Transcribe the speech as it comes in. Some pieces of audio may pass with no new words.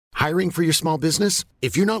Hiring for your small business?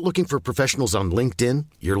 If you're not looking for professionals on LinkedIn,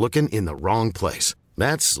 you're looking in the wrong place.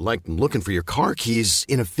 That's like looking for your car keys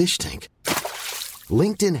in a fish tank.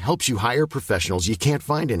 LinkedIn helps you hire professionals you can't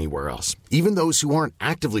find anywhere else, even those who aren't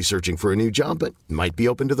actively searching for a new job but might be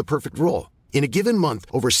open to the perfect role. In a given month,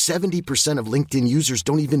 over 70% of LinkedIn users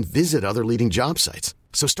don't even visit other leading job sites.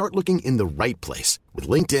 So start looking in the right place. With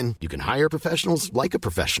LinkedIn, you can hire professionals like a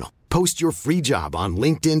professional. Post your free job on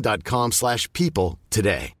linkedin.com/people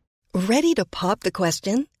today. Ready to pop the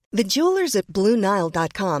question? The jewelers at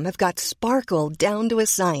BlueNile.com have got sparkle down to a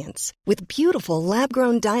science with beautiful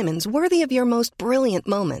lab-grown diamonds worthy of your most brilliant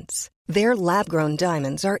moments. Their lab-grown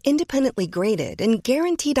diamonds are independently graded and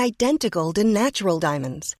guaranteed identical to natural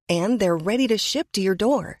diamonds, and they're ready to ship to your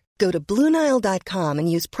door. Go to BlueNile.com and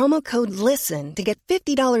use promo code LISTEN to get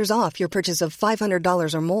 $50 off your purchase of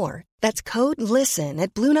 $500 or more. That's code LISTEN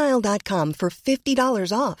at BlueNile.com for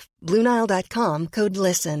 $50 off. BlueNile.com, code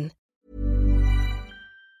LISTEN.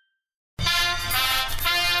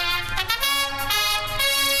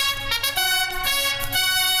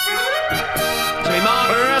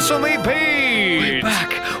 We're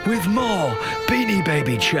back with more Beanie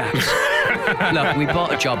Baby chats. Look, we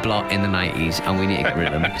bought a job lot in the 90s and we need to get rid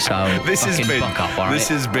of them. So this has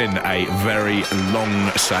been a very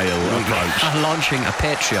long sale approach. I'm launching a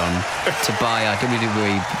Patreon to buy our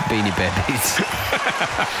WWE Beanie Babies.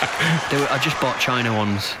 I just bought China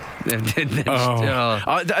ones. This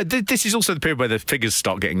is also the period where the figures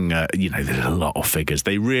start getting, there's a lot of figures.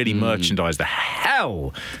 They really merchandise the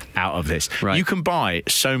hell out of this. Right. You can buy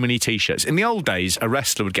so many T-shirts. In the old days, a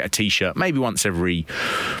wrestler would get a T-shirt maybe once every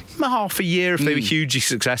half a year if they were hugely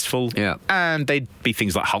successful. Yeah. And they'd be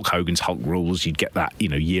things like Hulk Hogan's Hulk Rules. You'd get that,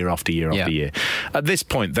 year after year after year. At this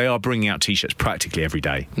point, they are bringing out T-shirts practically every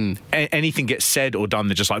day. Anything gets said or done,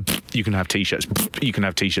 they're just like, you can have T-shirts. You can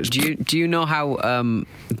have T-shirts. Do you know how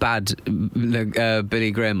bad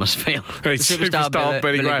Billy Graham must feel? Superstar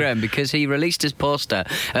Billy Graham, because he released his poster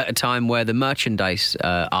at a time where the merchandise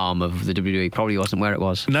arm of the WWE probably wasn't where it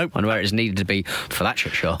was. Nope. And where it needed to be for that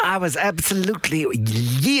shit show. I was absolutely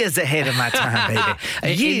years ahead of my time,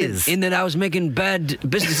 baby. Years. In that I was making bad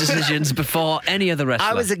business decisions before any other wrestler.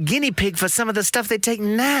 I was a guinea pig for some of the stuff they take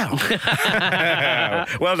now.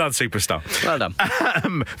 Well done, superstar. Well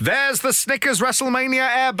done. There's the Snickers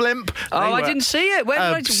WrestleMania air blimp. I didn't see it.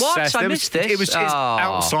 Where did I missed this? It was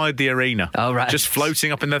outside the arena. Oh, right. Just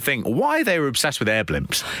floating up in the thing. Why they were obsessed with air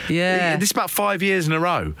blimps? Yeah. This is about 5 years in a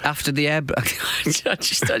row. After the air... you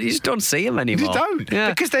just don't see them anymore. You don't. Yeah.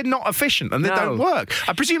 Because they're not efficient and they don't work.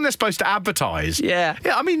 I presume they're supposed to advertise. Yeah.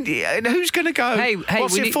 Yeah, I mean, who's going to go? Hey,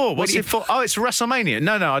 what's it for? What's it for? Oh, it's WrestleMania.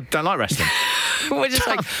 No, I don't like wrestling. We're just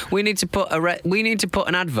like, we need to put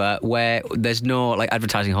an advert where there's no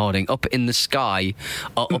advertising hoarding up in the sky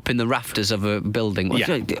or up in the rafters of a building.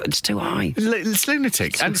 Yeah. It's too high. It's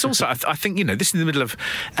lunatic. And it's also, I think, this is in the middle of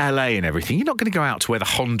LA and everything. You're not going to go out to where the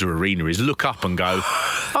Honda Arena is, look up and go,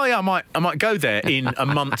 oh yeah, I might go there in a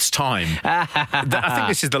month's time. I think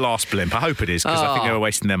this is the last blimp. I hope it is, because I think they were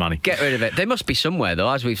wasting their money. Get rid of it. They must be somewhere, though,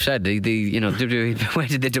 as we've said. WWE, where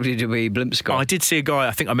did the WWE blimps go? I did see a guy,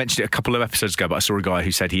 I think I mentioned it a couple of episodes ago, but I saw a guy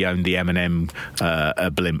who said he owned the M&M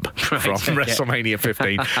blimp from WrestleMania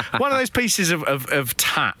 15. One of those pieces of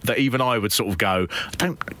tat that even I would sort of go, I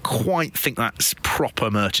don't quite think that's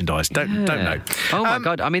proper merchandise. Don't know. Oh my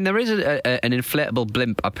God. I mean, there is an inflatable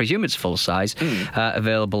blimp, I presume it's full size,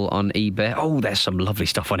 available on eBay. Oh, there's some lovely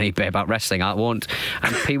stuff on eBay about wrestling. I won't.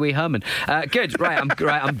 And Pee Wee Herman. Good. Right,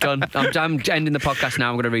 I'm done. I'm ending the podcast now.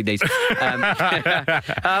 I'm going to read these.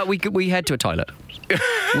 We head to a toilet.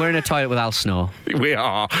 We're in a toilet with Al Snow. We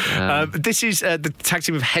are. This is the tag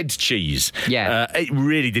team of Head Cheese. Yeah. It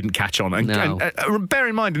really didn't catch on. No. And bear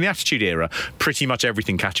in mind, in the Attitude Era, pretty much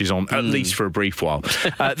everything catches on, at least for a brief while.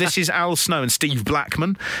 This is Al Snow and Steve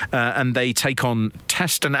Blackman, and they take on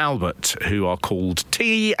Test and Albert, who are called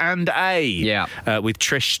T&A, with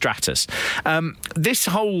Trish Stratus. This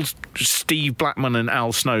whole Steve Blackman and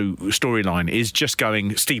Al Snow storyline is just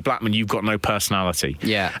going, Steve Blackman, you've got no personality.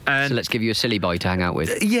 Yeah. And so let's give you a silly boy to hang out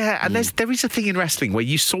with. Yeah, and there is a thing in wrestling where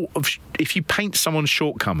you sort of, if you paint someone's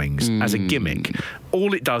shortcomings as a gimmick,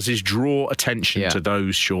 all it does is draw attention to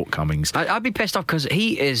those shortcomings. I'd be pissed off because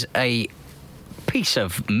he is a piece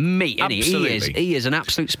of meat, isn't he? He is an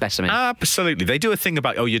absolute specimen. Absolutely. They do a thing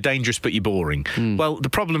about, you're dangerous but you're boring. Well, the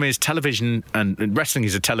problem is television and wrestling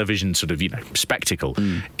is a television sort of, spectacle.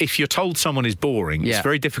 If you're told someone is boring, it's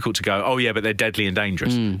very difficult to go, but they're deadly and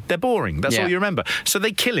dangerous. They're boring. That's all you remember. So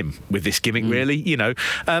they kill him with this gimmick, really,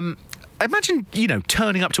 imagine,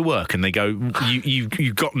 turning up to work and they go,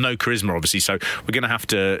 you've got no charisma, obviously, so we're going to have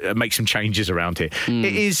to make some changes around here.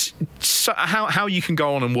 It is how you can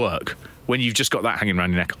go on and work when you've just got that hanging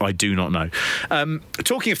around your neck, I do not know.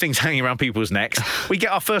 Talking of things hanging around people's necks, we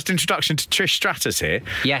get our first introduction to Trish Stratus here.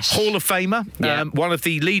 Yes. Hall of Famer, one of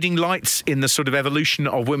the leading lights in the sort of evolution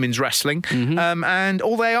of women's wrestling. And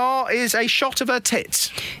all they are is a shot of her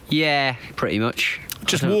tits. Yeah, pretty much.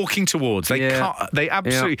 Just walking towards. They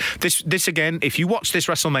absolutely... This again, if you watch this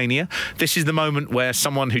WrestleMania, this is the moment where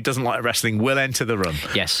someone who doesn't like wrestling will enter the room.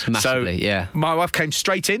 Yes, massively, My wife came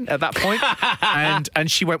straight in at that point and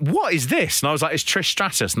she went, what is this? And I was like, it's Trish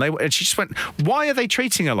Stratus. And she just went, why are they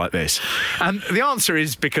treating her like this? And the answer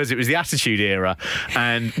is because it was the Attitude Era,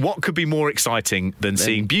 and what could be more exciting than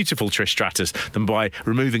seeing beautiful Trish Stratus than by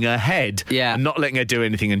removing her head and not letting her do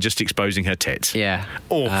anything and just exposing her tits? Yeah.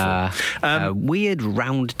 Awful. Weird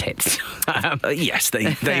round tits. Yes,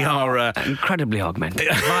 they are incredibly augmented,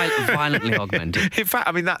 violently augmented. In fact,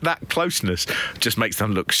 I mean that closeness just makes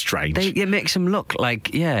them look strange. It makes them look like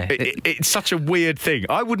It's such a weird thing.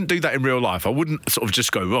 I wouldn't do that in real life. I wouldn't sort of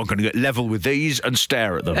just go, I'm going to get level with these and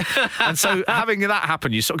stare at them. And so having that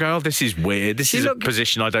happen, you sort of go, this is weird. This is a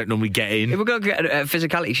position I don't normally get in. If we're going to get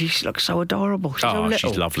physicality, she looks so adorable. She's so little.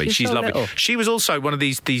 She's lovely. She's so lovely. Little. She was also one of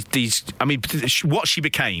these. I mean, what she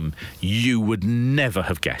became, you would never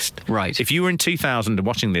have guessed. Right. If you were in 2000 and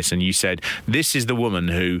watching this and you said, this is the woman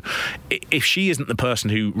who, if she isn't the person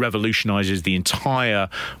who revolutionises the entire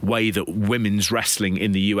way that women's wrestling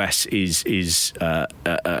in the US is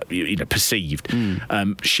perceived,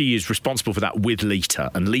 she is responsible for that with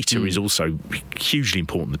Lita, and Lita is also hugely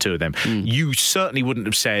important, the two of them. You certainly wouldn't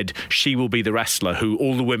have said she will be the wrestler who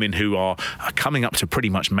all the women who are coming up to pretty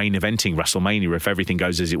much main eventing WrestleMania, if everything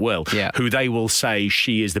goes as it will, who they will say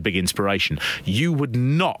she is the big inspiration. You would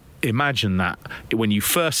not imagine that when you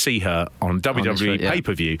first see her on WWE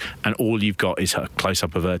pay-per-view and all you've got is her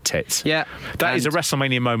close-up of her tits. Yeah. That is a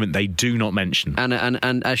WrestleMania moment they do not mention.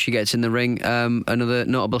 And as she gets in the ring, another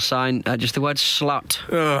notable sign, just the word slut.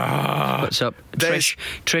 What's up?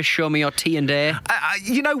 Trish, show me your T and A.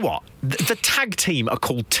 You know what? The tag team are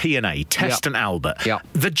called TNA, Test and Albert. Yep.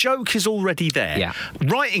 The joke is already there. Yeah.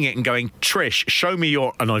 Writing it and going, Trish, show me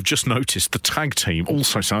your... And I've just noticed the tag team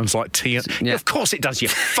also sounds like TNA. Yeah. Of course it does, you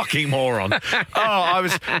fucking moron. I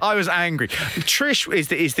was angry. Trish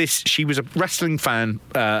is this... She was a wrestling fan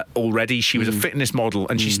already. She was a fitness model,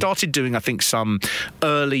 and she started doing, I think, some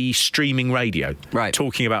early streaming radio. Right.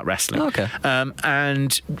 Talking about wrestling. Okay. And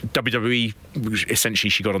WWE... Essentially,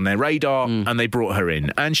 she got on their radar and they brought her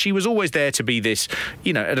in. And she was always there to be this,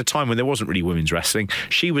 at a time when there wasn't really women's wrestling,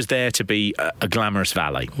 she was there to be a glamorous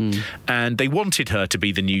valet. And they wanted her to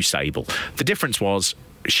be the new Sable. The difference was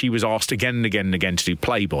she was asked again and again and again to do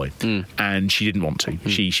Playboy, and she didn't want to.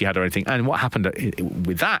 She had her own thing. And what happened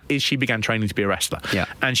with that is she began training to be a wrestler. Yeah.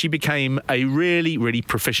 And she became a really, really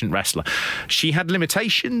proficient wrestler. She had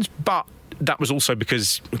limitations, but that was also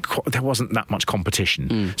because there wasn't that much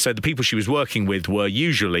competition. So the people she was working with were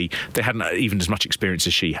usually, they hadn't even as much experience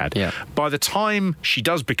as she had. Yeah. By the time she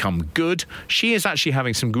does become good, she is actually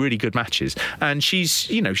having some really good matches. And she's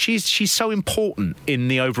so important in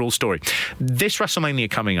the overall story. This WrestleMania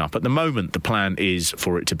coming up, at the moment, the plan is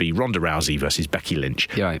for it to be Ronda Rousey versus Becky Lynch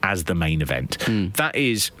as the main event. That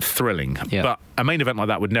is thrilling. Yeah. But a main event like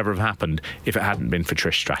that would never have happened if it hadn't been for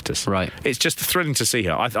Trish Stratus. Right. It's just thrilling to see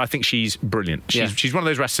her. I think she's brilliant. She's one of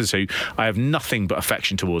those wrestlers who I have nothing but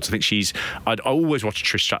affection towards. I think I'd always watch a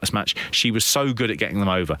Trish Stratus match. She was so good at getting them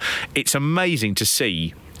over. It's amazing to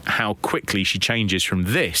see how quickly she changes from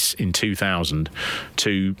this in 2000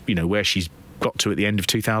 to, where she's got to at the end of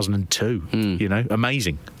 2002.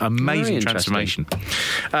 Amazing transformation.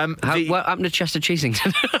 What happened to Chester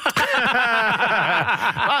Cheesington?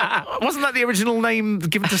 Wasn't that the original name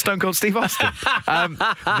given to Stone Cold Steve Austin?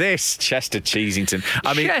 This Chester Cheesington.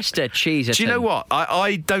 Chester Cheesington. Do you know what?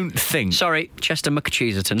 I don't think. Sorry, Chester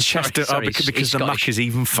McCheeserton. Sorry, because the muck is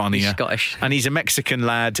even funnier. He's Scottish, and he's a Mexican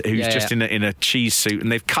lad who's just in a cheese suit,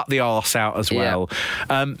 and they've cut the arse out as well.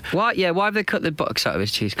 Why have they cut the buttocks out of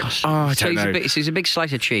his cheese costume? I don't know. He's a big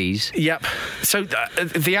slice of cheese. Yep. So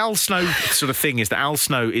the Al Snow sort of thing is that Al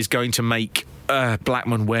Snow is going to make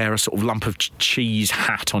Blackman wear a sort of lump of cheese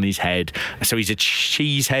hat on his head. So he's a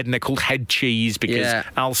cheese head, and they're called head cheese because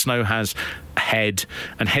Al Snow has head,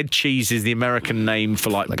 and head cheese is the American name for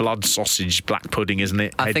like blood sausage, black pudding, isn't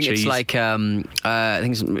it? I Head think cheese. it's like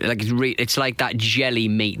it's like that jelly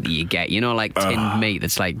meat that you get, like tinned meat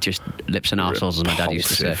that's like just lips and arseholes, as my dad used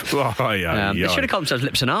to say. Oh, yeah, They should have called themselves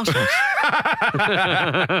lips and arseholes.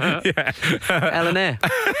 L&A.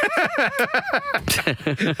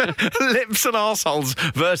 Lips and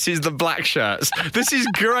arseholes versus the black shirts. This is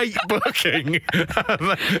great booking.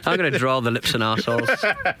 I'm going to draw the lips and arseholes.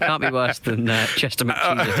 Can't be worse than Chester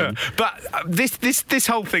McCheese. But this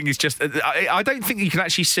whole thing is just. I don't think you can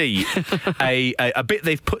actually see a bit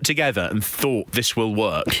they've put together and thought this will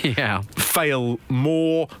work. Yeah. Fail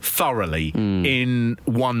more thoroughly in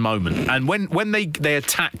one moment. And when they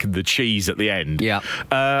attack the cheese at the end,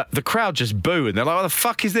 the crowd just boo, and they're like, "What the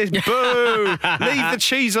fuck is this? Boo! Leave the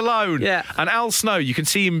cheese alone!" Yeah. And Al Snow, you can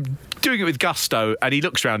see him doing it with gusto, and he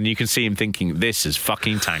looks around and you can see him thinking, "This is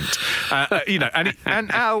fucking tanked."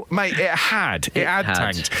 And Al, mate, it had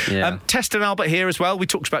tanked. Yeah. Test and Albert here as well. We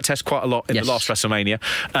talked about Test quite a lot in the last WrestleMania.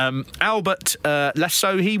 Albert, less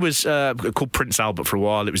so. He was called Prince Albert for a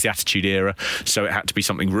while. It was the Attitude Era, so it had to be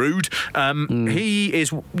something rude. He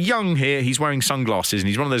is young here. He's wearing sunglasses, and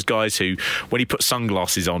he's one of those guys who, when he puts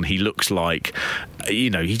sunglasses on, he looks like, he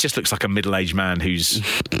just looks like a middle-aged man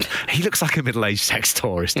he looks like a middle-aged sex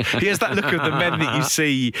tourist. He has that look of the men that you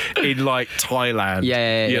see in like Thailand.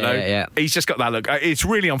 Yeah. He's just got that look. It's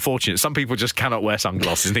really unfortunate. Some people just cannot wear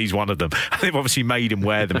sunglasses, and he's one of them. They've obviously made him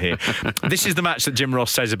wear them here. This is the match that Jim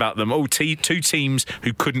Ross says about them. Two teams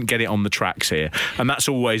who couldn't get it on the tracks here, and that's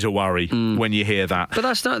always a worry when you hear that. But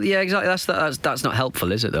that's not, exactly. That's not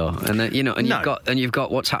helpful, is it though? And you've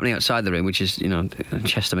got what's happening outside the ring, which is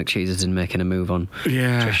Chester McCheese is making a move on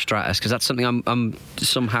Trish Stratus, because that's something I'm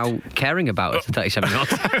somehow caring about at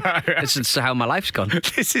 37-year-old. This is how my life's gone.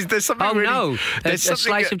 There's something. Oh really, no! A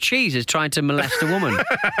slice of cheese is trying to molest a woman,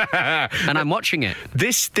 and I'm watching it.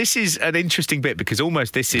 This is an interesting bit, because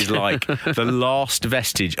almost this is like the last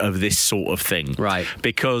vestige of this sort of thing, right?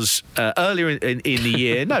 Because earlier in the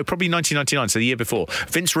year, probably 1999, so the year before,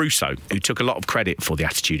 Vince Russo, who took a lot of credit for the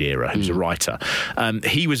Attitude Era, who's a writer,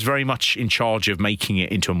 he was very much in charge of making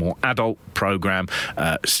it into a more adult program.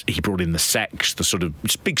 He brought in the sex, the sort of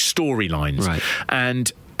big storylines, right.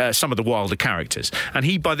 And some of the wilder characters. And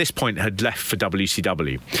he, by this point, had left for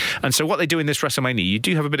WCW. And so what they do in this WrestleMania, you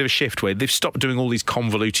do have a bit of a shift where they've stopped doing all these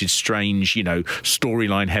convoluted, strange,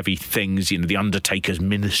 storyline-heavy things, the Undertaker's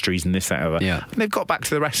ministries and this, that, and that. Yeah. And they've got back to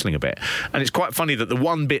the wrestling a bit. And it's quite funny that the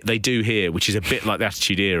one bit they do here, which is a bit like the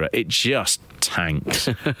Attitude Era, it just tanks.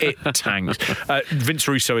 It tanks. Vince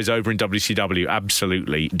Russo is over in WCW,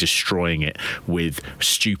 absolutely destroying it with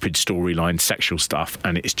stupid storyline, sexual stuff,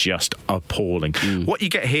 and it's just appalling. What you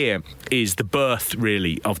get here is the birth,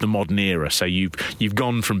 really, of the modern era. So you've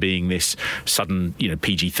gone from being this sudden,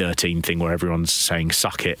 PG-13 thing where everyone's saying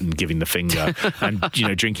 "suck it" and giving the finger and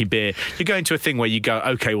drinking beer. You're going to a thing where you go,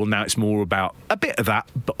 okay, well now it's more about a bit of that,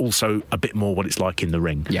 but also a bit more what it's like in the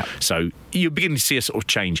ring. Yeah. So you're beginning to see a sort of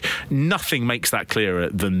change. Nothing makes that clearer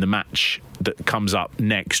than the match that comes up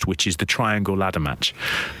next, which is the Triangle Ladder match.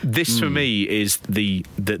 This for me is the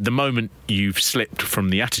moment you've slipped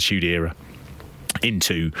from the Attitude Era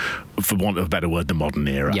into, for want of a better word, the modern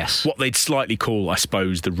era. Yes. What they'd slightly call, I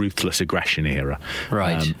suppose, the ruthless aggression era.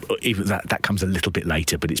 Right. Even that comes a little bit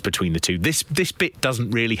later, but it's between the two. This bit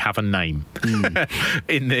doesn't really have a name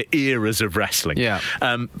in the eras of wrestling. Yeah.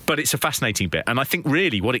 But it's a fascinating bit. And I think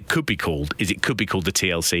really what it could be called is the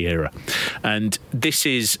TLC era. And this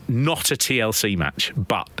is not a TLC match,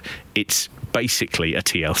 but it's basically a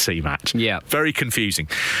TLC match. Yeah. Very confusing.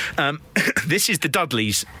 This is the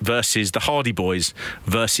Dudleys versus the Hardy Boys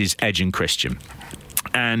versus Edge and Christian.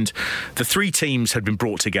 And the three teams had been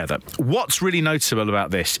brought together. What's really noticeable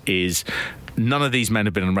about this is none of these men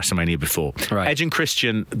have been on WrestleMania before. Right. Edge and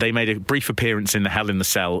Christian, they made a brief appearance in the Hell in the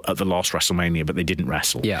Cell at the last WrestleMania, but they didn't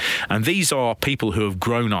wrestle. Yeah. And these are people who have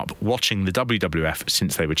grown up watching the WWF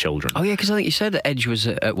since they were children. Oh yeah, because I think you said that Edge was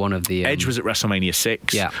at one of the... Edge was at WrestleMania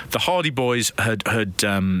 6. Yeah. The Hardy Boys had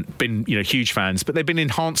been huge fans, but they'd been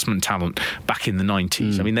enhancement talent back in the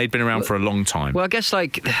 90s. I mean, they'd been around for a long time. Well, I guess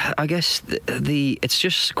it's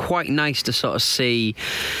just quite nice to sort of see,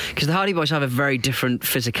 because the Hardy Boys have a very different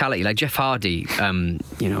physicality. Like Jeff Hardy,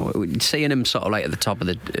 seeing him sort of like at the top of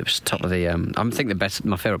the I think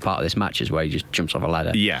my favourite part of this match is where he just jumps off a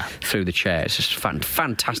ladder through the chair. It's just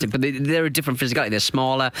fantastic. But they're a different physicality. They're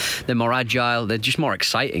smaller, they're more agile, they're just more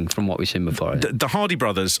exciting from what we've seen before. The Hardy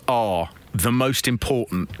Brothers are the most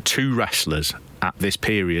important two wrestlers at this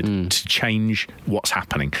period to change what's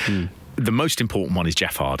happening. the most important one is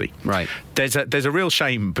Jeff Hardy. Right. There's a real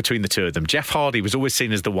shame between the two of them. Jeff Hardy was always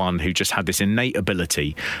seen as the one who just had this innate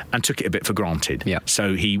ability and took it a bit for granted. Yeah.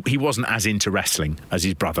 So he wasn't as into wrestling as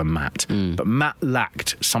his brother Matt. But Matt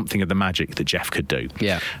lacked something of the magic that Jeff could do.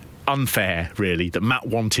 Yeah. Unfair, really, that Matt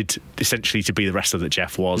wanted essentially to be the wrestler that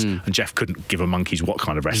Jeff was, and Jeff couldn't give a monkey's what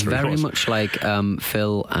kind of wrestler he was. Very much like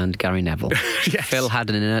Phil and Gary Neville. Yes. Phil had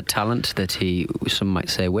an innate talent that some might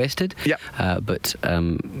say wasted. Yep. But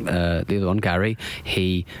the other one, Gary,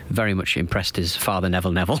 he very much impressed his father,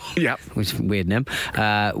 Neville. Yep. Which is a weird name.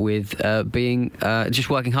 With being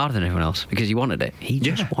just working harder than everyone else because he wanted it. He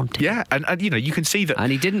just wanted it. Yeah, and you can see that.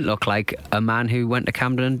 And he didn't look like a man who went to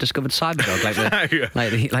Camden and discovered Cyberdog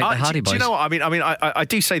like the Hardy Boys. Do you know what I mean? I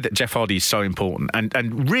do say that Jeff Hardy is so important,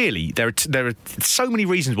 and really there are so many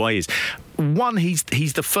reasons why he is. One, he's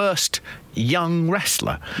the first young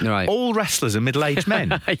wrestler. Right. All wrestlers are middle-aged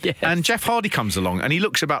men. Yes. And Jeff Hardy comes along and he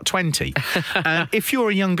looks about 20. And if you're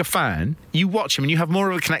a younger fan, you watch him and you have more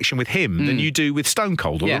of a connection with him than you do with Stone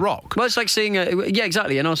Cold or The Rock. Well, it's like seeing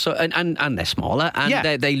exactly, and also and they're smaller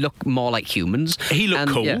and they look more like humans. He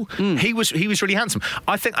looked cool. Yeah. He was really handsome.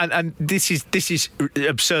 I think, and this is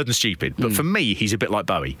absurd and stupid, but for me, he's a bit like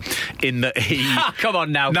Bowie in that he. Come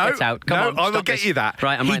on now, get out. Come on, I will stop get this. you that.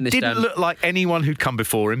 Right, I'm writing this He down. didn't look like anyone who'd come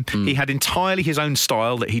before him. He had entirely his own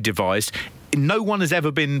style that he devised. No one has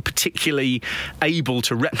ever been particularly able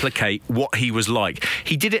to replicate what he was like.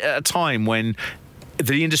 He did it at a time when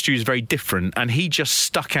the industry was very different, and he just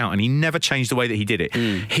stuck out, and he never changed the way that he did it.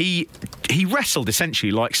 He wrestled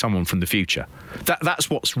essentially like someone from the future. That's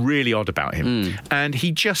what's really odd about him. And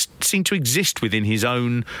he just seemed to exist within his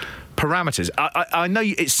own parameters. I know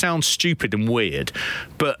it sounds stupid and weird,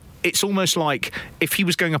 but it's almost like if he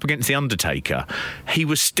was going up against The Undertaker, he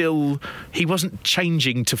wasn't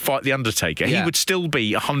changing to fight The Undertaker. Yeah. He would still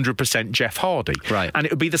be 100% Jeff Hardy. Right. And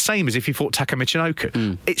it would be the same as if he fought Taka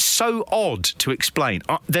Michinoku. It's so odd to explain.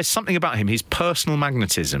 There's something about him, his personal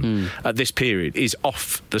magnetism at this period is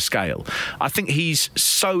off the scale. I think he's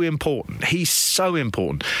so important.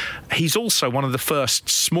 He's also one of the first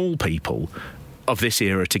small people of this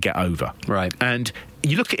era to get over. Right. And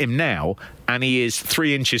you look at him now, and he is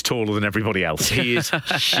 3 inches taller than everybody else. He is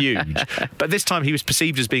huge. But this time he was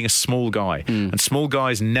perceived as being a small guy, and small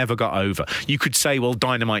guys never got over. You could say, well,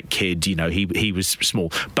 Dynamite Kid, he was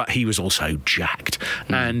small, but he was also jacked.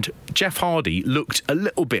 And Jeff Hardy looked a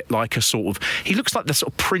little bit like he looks like the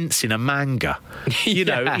sort of prince in a manga.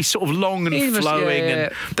 He's sort of long and flowing,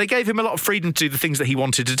 and they gave him a lot of freedom to do the things that he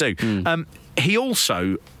wanted to do. He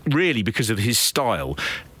also, really, because of his style,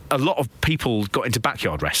 a lot of people got into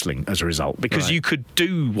backyard wrestling as a result, because you could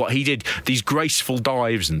do what he did, these graceful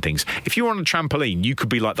dives and things. If you were on a trampoline, you could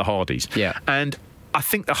be like the Hardys. Yeah. And I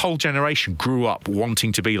think the whole generation grew up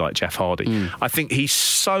wanting to be like Jeff Hardy. I think he's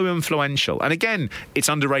so influential. And again, it's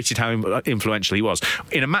underrated how influential he was.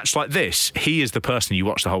 In a match like this, he is the person you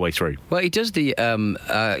watch the whole way through. Well, he does the...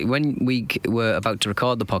 when we were about to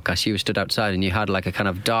record the podcast, you stood outside and you had like a kind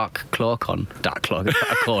of dark cloak on. Dark cloak,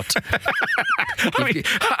 a coat.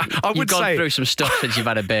 I would You've gone say through some stuff since you've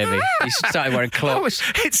had a baby. You started wearing cloaks.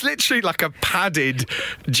 It's literally like a padded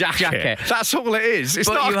jacket. That's all it is. It's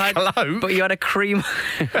not a cloak. But you had a cream...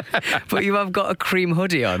 but you have got a cream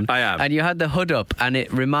hoodie on. I am. And you had the hood up, and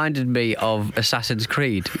it reminded me of Assassin's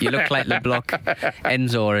Creed. You look like LeBlanc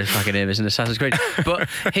Enzo, as fucking name is in Assassin's Creed. But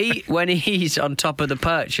when he's on top of the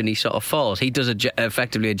perch and he sort of falls, he does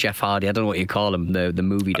effectively a Jeff Hardy. I don't know what you call him. The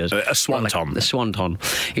movie does a swanton. The swanton.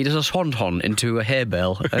 He does a swanton into a hay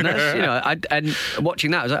bale, and that's, and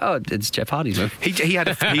watching that, I was like, oh, it's Jeff Hardy's move. He had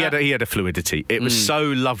a fluidity. It was so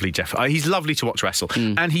lovely, Jeff. He's lovely to watch wrestle,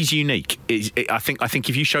 and he's unique. I think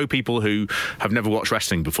if you show people who have never watched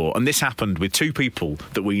wrestling before, and this happened with 2 people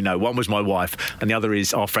that we know, one was my wife and the other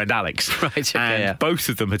is our friend Alex. Right, okay, and both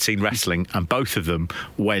of them had seen wrestling, and both of them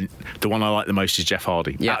went, the one I like the most is Jeff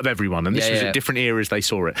Hardy, out of everyone. And this was at different eras they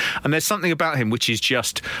saw it. And there's something about him which is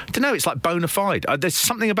just, I don't know, it's like bona fide. There's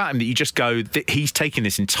something about him that you just go, he's taking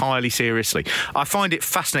this entirely seriously. I find it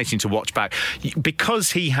fascinating to watch back,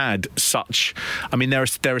 because he had such, I mean, there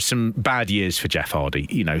are some bad years for Jeff Hardy.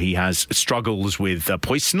 He has struggles with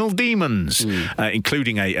poisonal demons,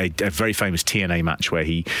 including a very famous TNA match where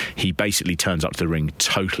he basically turns up to the ring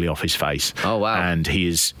totally off his face. Oh, wow. And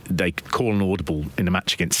they call an audible in a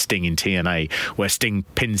match against Sting in TNA, where Sting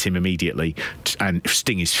pins him immediately, and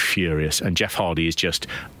Sting is furious, and Jeff Hardy is just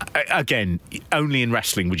again, only in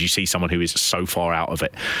wrestling would you see someone who is so far out of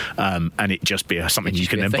it, and it just be something you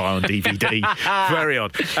can then buy on DVD. Very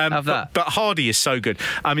odd. But Hardy is so good.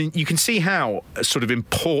 I mean, you can see how sort of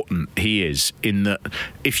important he is in that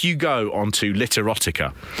if you go onto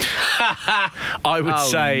Literotica, I would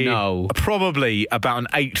say probably about an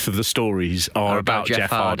eighth of the stories are about Jeff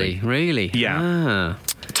Hardy. Really? Yeah.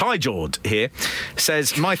 Ty Jord here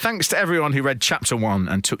says, my thanks to everyone who read Chapter 1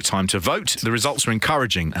 and took time to vote. The results were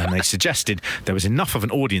encouraging and they suggested there was enough of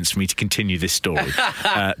an audience for me to continue this story.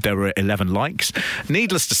 There were 11 likes.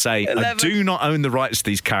 Needless to say, 11. I do not own the rights to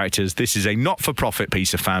these characters. This is a not-for-profit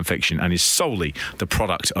piece of fan fiction and is solely the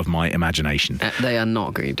product of my imagination. They are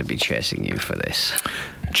not going to be chasing you for this.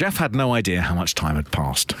 Jeff had no idea how much time had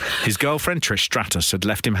passed. His girlfriend, Trish Stratus, had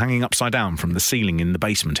left him hanging upside down from the ceiling in the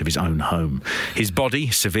basement of his own home. His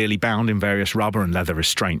body, severely bound in various rubber and leather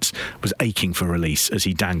restraints, was aching for release as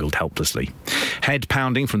he dangled helplessly. Head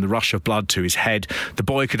pounding from the rush of blood to his head, the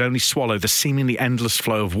boy could only swallow the seemingly endless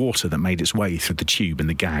flow of water that made its way through the tube in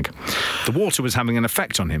the gag. The water was having an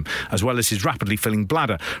effect on him, as well as his rapidly filling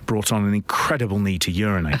bladder brought on an incredible need to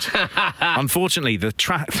urinate. Unfortunately, the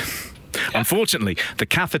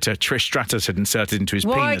catheter Trish Stratus had inserted into his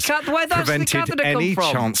penis prevented any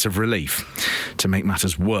chance of relief. To make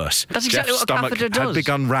matters worse, that's exactly Jeff's what a catheter does. Had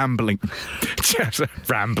begun rambling.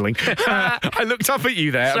 Rambling. I looked up at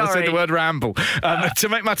you there and I said the word ramble. To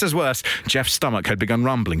make matters worse, Jeff's stomach had begun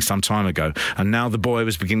rumbling some time ago, and now the boy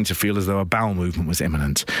was beginning to feel as though a bowel movement was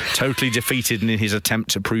imminent. Totally defeated in his attempt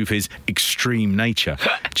to prove his extreme nature,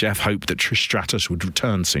 Jeff hoped that Trish Stratus would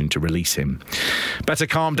return soon to release him. Better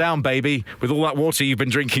calm down, baby. With all that water you've been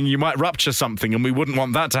drinking, you might rupture something, and we wouldn't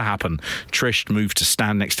want that to happen. Trish moved to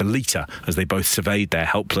stand next to Lita as they both surveyed their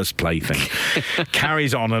helpless plaything.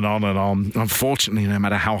 Carries on and on and on. Unfortunately, no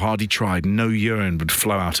matter how hard he tried, no urine would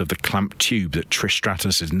flow out of the clamped tube that Trish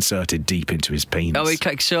Stratus had inserted deep into his penis.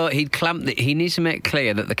 So he'd clamped. He needs to make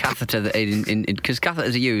clear that the catheter that because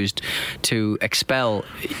catheters are used to expel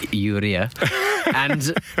urea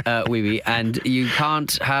and wee-wee, and you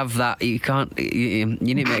can't have that. You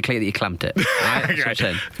need to make clear that you clamped it. Right?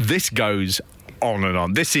 Okay. This goes on and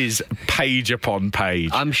on. This is page upon page.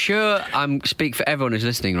 I'm sure speak for everyone who's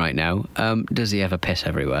listening right now. Does he ever piss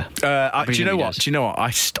everywhere? Do you know what? I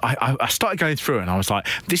started going through it and I was like,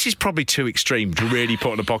 this is probably too extreme to really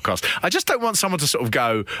put on a podcast. I just don't want someone to sort of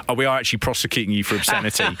go, we are actually prosecuting you for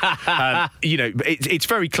obscenity. It's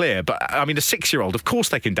very clear, but I mean, a 6-year-old, of course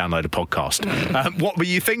they can download a podcast. What were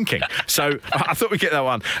you thinking? So I thought we'd get that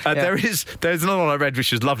one. There's another one I read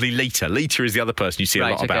which was lovely. Lita is the other person you see a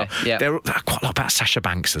lot about. Yeah. There are quite a lot about Sasha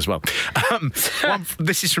Banks as well.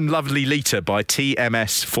 This is from Lovely Lita by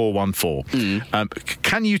TMS414.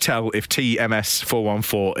 Can you tell if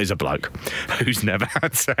TMS414 is a bloke who's never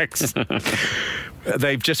had sex?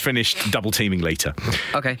 They've just finished double teaming Lita.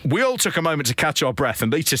 Okay. We all took a moment to catch our breath,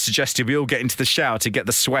 and Lita suggested we all get into the shower to get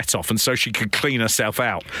the sweat off and so she could clean herself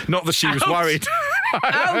out. Not that she was worried.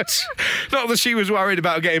 Ouch! Not that she was worried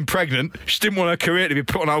about getting pregnant. She didn't want her career to be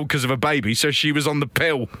put on hold because of a baby, so she was on the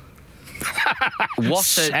pill.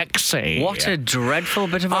 Sexy. What a dreadful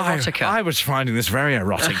bit of erotica. I was finding this very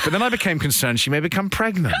erotic, but then I became concerned she may become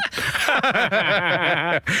pregnant.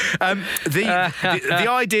 The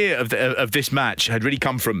idea of this match had really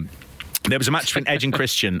come from... There was a match between Edge and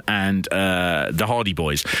Christian and the Hardy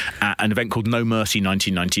Boys at an event called No Mercy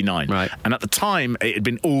 1999. Right. And at the time, it had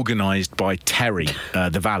been organised by Terry,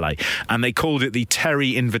 the valet, and they called it the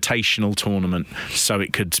Terry Invitational Tournament, so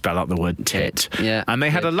it could spell out the word tit. Yeah. And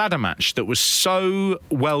they had a ladder match that was so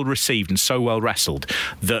well received and so well wrestled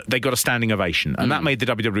that they got a standing ovation. And that made the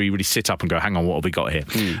WWE really sit up and go, hang on, what have we got here?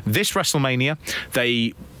 This WrestleMania,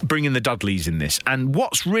 they bring in the Dudleys in this. And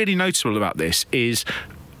what's really noticeable about this is...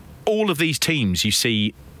 all of these teams you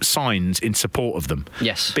see signs in support of them.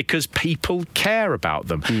 Yes. Because people care about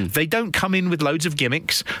them. They don't come in with loads of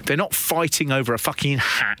gimmicks. They're not fighting over a fucking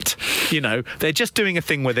hat. They're just doing a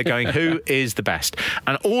thing where they're going, who is the best?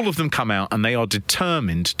 And all of them come out and they are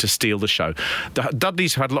determined to steal the show. The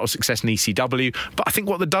Dudleys have had a lot of success in ECW, but I think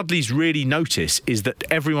what the Dudleys really notice is that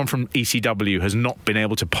everyone from ECW has not been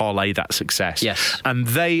able to parlay that success. Yes. And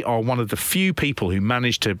they are one of the few people who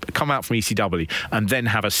managed to come out from ECW and then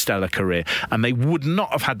have a stellar career. And they would not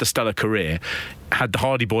have had the stellar career had the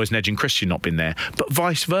Hardy Boys and Edge and Christian not been there, but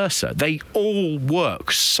vice versa. They all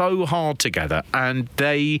work so hard together, and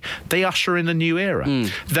they usher in a new era.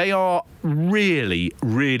 They are really,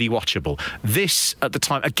 really watchable. This, at the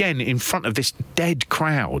time, again, in front of this dead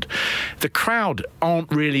crowd, the crowd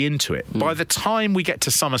aren't really into it. By the time we get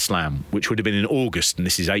to SummerSlam, which would have been in August, and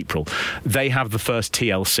this is April, they have the first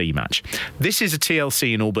TLC match. This is a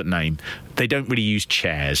TLC in all but name. They don't really use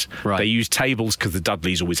chairs. Right. They use tables because the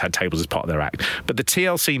Dudleys always had tables as part of their act. But the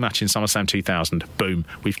TLC match in SummerSlam 2000, boom,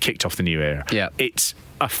 we've kicked off the new era. Yeah. It's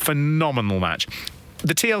a phenomenal match.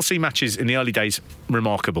 The TLC matches in the early days,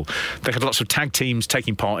 remarkable. They had lots of tag teams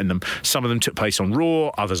taking part in them. Some of them took place on Raw,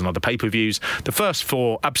 others on other pay-per-views. The first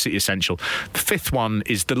 4, absolutely essential. The 5th one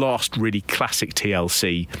is the last really classic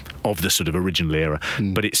TLC of the sort of original era.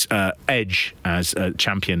 But it's Edge as a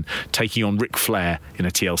champion taking on Ric Flair in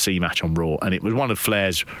a TLC match on Raw. And it was one of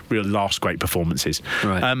Flair's real last great performances.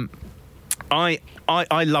 Right.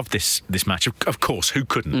 I love this match. Of course, who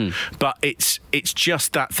couldn't? But it's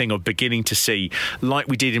just that thing of beginning to see, like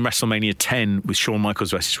we did in WrestleMania 10 with Shawn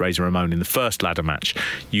Michaels versus Razor Ramon in the first ladder match.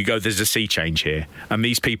 You go, there's a sea change here, and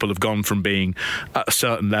these people have gone from being at a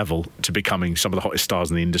certain level to becoming some of the hottest stars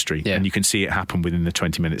in the industry. Yeah. And you can see it happen within the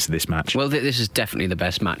 20 minutes of this match. Well, this is definitely the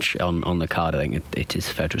best match on the card, I think it is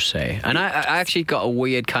fair to say. And I actually got a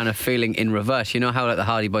weird kind of feeling in reverse. You know how like the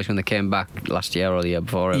Hardy Boys, when they came back last year or the year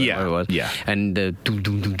before, whatever it was, and the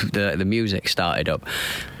music started up.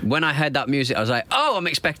 When I heard that music, I was like, oh, I'm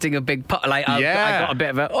expecting a big pot. Like, I got a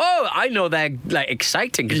bit of a, I know they're like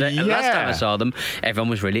exciting, because last time I saw them, everyone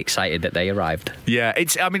was really excited that they arrived. Yeah,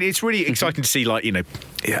 it's really exciting to see, like, you know,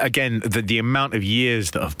 again, the amount of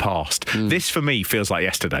years that have passed. This, for me, feels like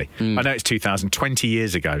yesterday. I know it's 2020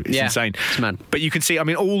 years ago. It's insane. It's mad. But you can see, I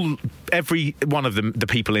mean, every one of the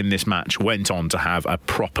people in this match went on to have a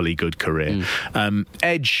properly good career.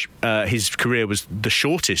 Edge, his career was the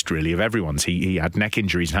shortest, really, of everyone's. He had neck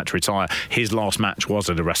injuries and had to retire. His last match was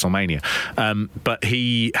at a WrestleMania. But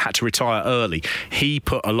he had to retire early. He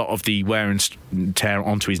put a lot of the wear and tear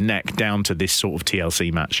onto his neck down to this sort of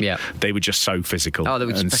TLC match. Yeah. They were just so physical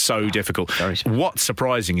and so difficult. What's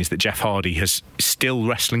surprising is that Jeff Hardy is still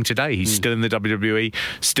wrestling today. He's still in the WWE,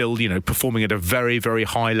 still, you know, performing at a very, very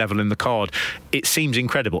high level in the card. It seems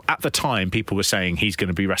incredible. At the time, people were saying he's going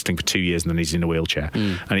to be wrestling for 2 years and then he's in a wheelchair.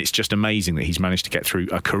 And it's just amazing that he's managed to get through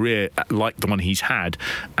a career like the one he's had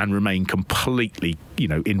and remain completely, you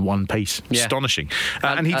know, in one piece. Yeah. Astonishing.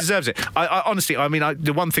 And he deserves it. I honestly, I mean,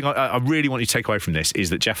 the one thing I really want you to take away from this is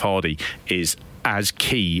that Jeff Hardy is as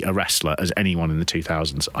key a wrestler as anyone in the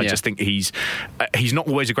 2000s. I just think he's not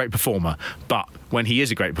always a great performer, but when he is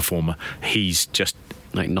a great performer, he's just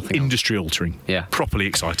like nothing industry altering. Yeah. Properly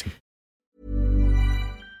exciting.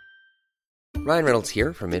 Ryan Reynolds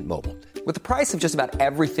here from Mint Mobile. With the price of just about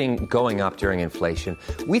everything going up during inflation,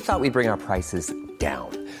 we thought we'd bring our prices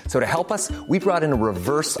down. So to help us, we brought in a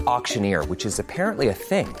reverse auctioneer, which is apparently a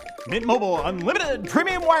thing. Mint Mobile Unlimited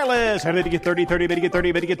Premium Wireless. How to get 30, 30, bit to get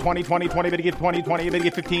 30, bit to get 20, 20, 20, bit to get 20, 20, bit to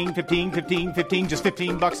get 15, 15, 15, 15, just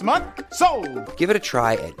 $15 a month? Sold! Give it a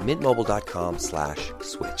try at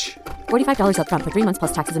mintmobile.com/switch. $45 up front for 3 months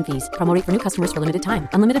plus taxes and fees. Promo rate for new customers for limited time.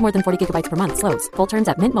 Unlimited more than 40 gigabytes per month. Slows full terms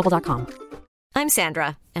at mintmobile.com. I'm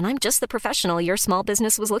Sandra, and I'm just the professional your small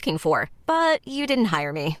business was looking for. But you didn't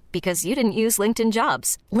hire me because you didn't use LinkedIn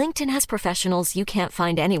Jobs. LinkedIn has professionals you can't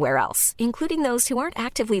find anywhere else, including those who aren't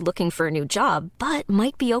actively looking for a new job, but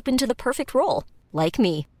might be open to the perfect role, like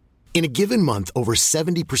me. In a given month, over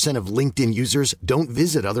 70% of LinkedIn users don't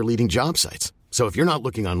visit other leading job sites. So if you're not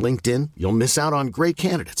looking on LinkedIn, you'll miss out on great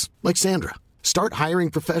candidates like Sandra. Start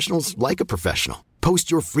hiring professionals like a professional. Post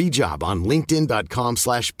your free job on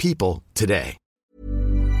linkedin.com/people today.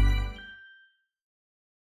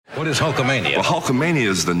 What is Hulkamania? Well, Hulkamania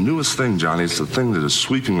is the newest thing, Johnny. It's the thing that is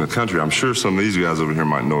sweeping the country. I'm sure some of these guys over here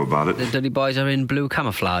might know about it. The Dudley Boys are in blue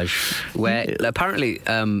camouflage, where apparently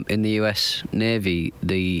in the US Navy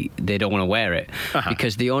they don't want to wear it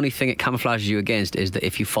because the only thing it camouflages you against is that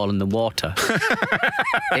if you fall in the water,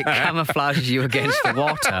 it camouflages you against the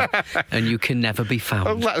water, and you can never be found.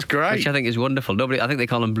 Oh, that's great. Which I think is wonderful. I think they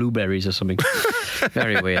call them blueberries or something.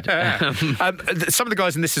 Very weird. Some of the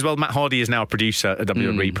guys in this as well. Matt Hardy is now a producer at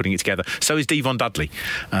WWE. Putting it together. So is Devon Dudley.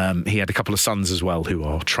 He had a couple of sons as well who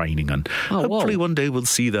are training, and hopefully one day we'll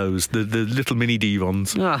see those, the little mini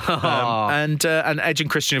Devons. And Edge and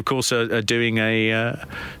Christian, of course, are doing a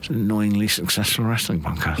annoyingly successful wrestling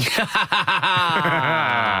podcast.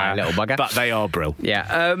 Little bugger. But they are brill.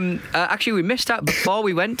 Yeah. Actually, we missed out before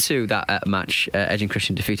we went to that match, Edge and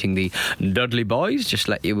Christian defeating the Dudley Boys. Just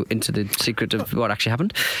let you into the secret of what actually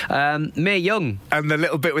happened. Mae Young. And the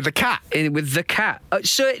little bit with the cat. With the cat.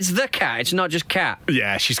 So it's the Cat. It's not just Cat.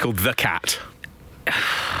 Yeah, she's called the Cat.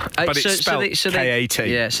 But it's spelled K-A-T.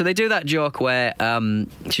 Yeah, so they do that joke where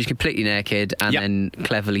she's completely naked and then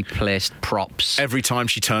cleverly placed props. Every time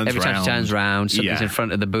she turns around, something's in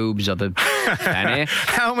front of the boobs or the fanny.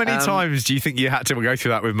 How many times do you think you had to go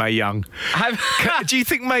through that with Mae Young? Do you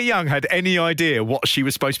think Mae Young had any idea what she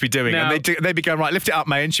was supposed to be doing? No. And they'd be going, right, lift it up,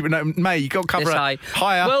 Mae. And she would know, Mae, you got to cover it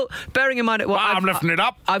higher. Well, bearing in mind... I'm lifting it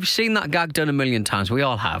up. I've seen that gag done a million times. We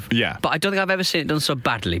all have. Yeah. But I don't think I've ever seen it done so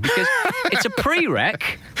badly because it's a pre-rec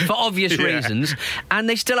for obvious reasons, and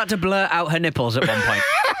they still had to blur out her nipples at one point.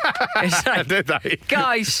 It's like, did they?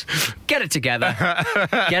 Guys, get it together.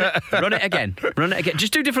 Run it again.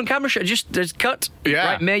 Just do different camera shots. Just cut.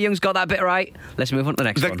 Yeah. Right, Mae Young's got that bit right. Let's move on to the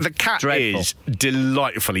next one. The Cat Dreadful. is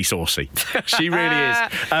delightfully saucy. She really is.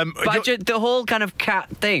 But the whole kind of cat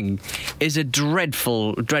thing is a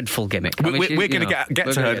dreadful gimmick. We're going to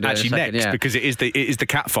get to her actually next because it is the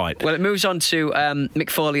cat fight. Well, it moves on to Mick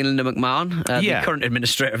Foley and Linda McMahon, the current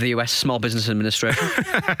administrator of the US Small Business Administration.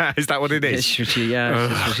 Is that what it is?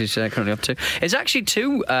 That's what she's currently up to. It's actually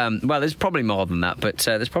two. Well, there's probably more than that, but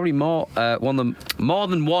there's probably more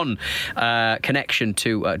than one connection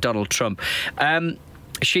to Donald Trump.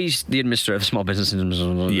 She's the administrator of the Small Business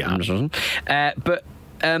Administration, but.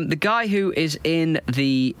 The guy who is in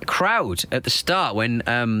the crowd at the start when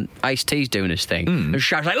Ice-T's doing his thing and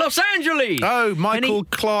shouts like Los Angeles. Oh, Michael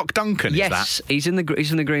Clark Duncan. Yes, is that?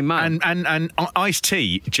 he's in the Green Mile. And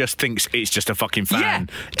Ice-T just thinks it's just a fucking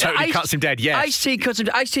fan. Totally cuts him dead. Yes, Ice-T cuts him.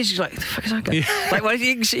 Ice-T's like, the fuck is that guy? Yeah. Like, well,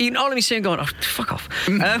 you can only see him going, oh, fuck off.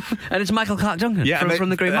 And it's Michael Clark Duncan from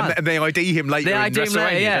the Green Mile. And they ID him later.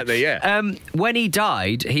 When he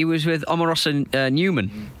died, he was with Omarosa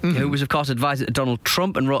Newman, who was of course advisor to Donald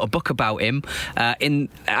Trump and wrote a book about him.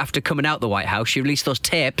 After coming out the White House, she released those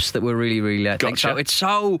tapes that were really, really gotcha.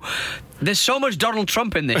 There's so much Donald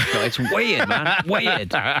Trump in this show. It's weird, man.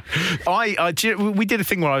 Weird. We did a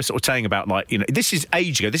thing where I was sort of saying about, like, you know, this is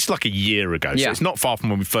age ago. This is like a year ago. So it's not far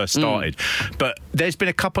from when we first started. But there's been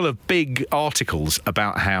a couple of big articles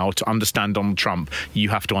about how to understand Donald Trump, you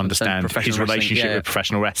have to understand his relationship with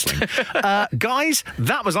professional wrestling. Guys,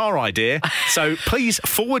 that was our idea. So please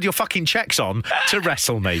forward your fucking checks on to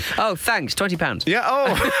Wrestle Me. Oh, thanks. £20. Yeah.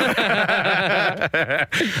 Oh.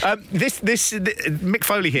 Mick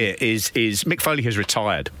Foley here is Mick Foley has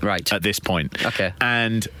retired at this point. Okay.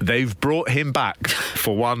 And they've brought him back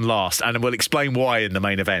for one last, and we'll explain why in the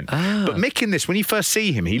main event. But Mick in this, when you first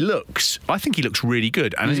see him, I think he looks really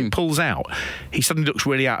good. And as he pulls out, he suddenly looks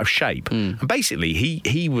really out of shape. And basically,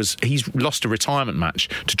 he's lost a retirement match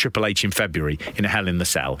to Triple H in February in a Hell in the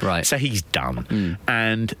Cell. Right. So he's done.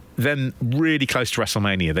 And then really close to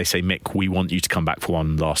WrestleMania, they say, Mick, we want you to come back for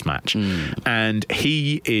one last match. And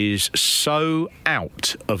he is so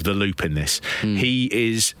out of the loop in this.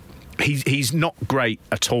 He's not great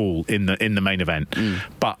at all in the main event,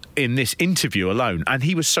 but in this interview alone, and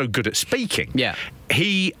he was so good at speaking. Yeah,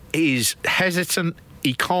 he is hesitant.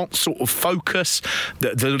 He can't sort of focus.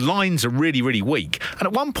 The lines are really, really weak. And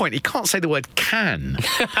at one point, he can't say the word can.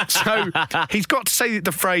 So he's got to say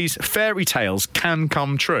the phrase, fairy tales can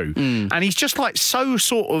come true. And he's just like so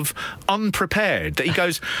sort of unprepared that he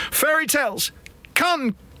goes, fairy tales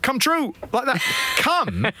can come true, like that.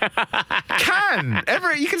 Can.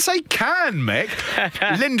 You can say can, Mick.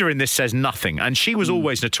 Linda in this says nothing, and she was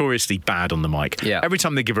always notoriously bad on the mic. Yeah. Every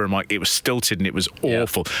time they give her a mic, it was stilted and it was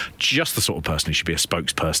awful. Just the sort of person who should be a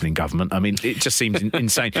spokesperson in government. I mean, it just seems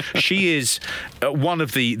insane. She is one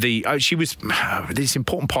of she was this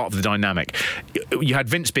important part of the dynamic. You had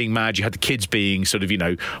Vince being mad, you had the kids being sort of,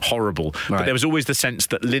 horrible, but there was always the sense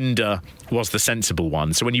that Linda was the sensible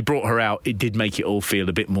one. So when you brought her out, it did make it all feel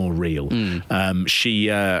a bit more real. There's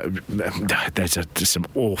some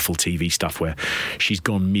awful TV stuff where she's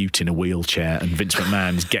gone mute in a wheelchair and Vince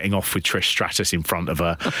McMahon's getting off with Trish Stratus in front of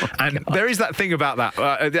her. There is that thing about that.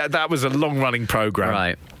 That was a long-running program.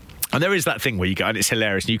 Right. And there is that thing where you go, and it's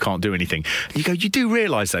hilarious, and you can't do anything. And you go, you do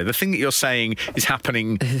realise, though, the thing that you're saying is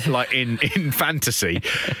happening, like, in fantasy,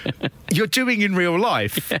 you're doing in real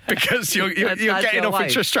life, because you're getting off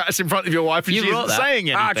with Trish Stratus in front of your wife, and she isn't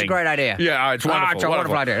saying anything. It's a great idea. Yeah, it's wonderful. It's a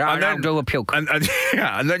wonderful idea. And then do a puke.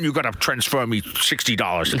 And then you've got to transfer me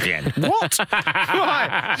 $60 at the end. What?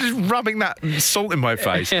 Right. Just rubbing that salt in my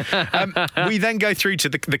face. We then go through to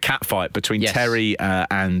the cat fight between Terry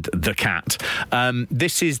and the cat.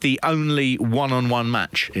 This is the only one-on-one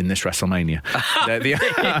match in this WrestleMania.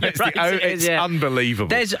 It's unbelievable.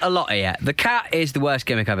 There's a lot here. The cat is the worst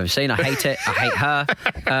gimmick I've ever seen. I hate it. I hate her.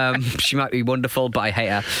 She might be wonderful, but I hate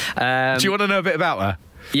her. Do you want to know a bit about her?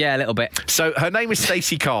 Yeah, a little bit. So her name is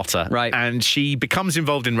Stacey Carter, right? And she becomes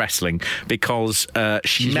involved in wrestling because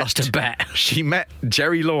she lost a bet. She met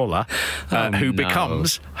Jerry Lawler, who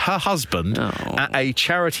becomes her husband at a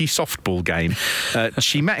charity softball game.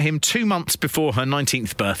 She met him 2 months before her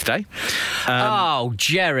 19th birthday.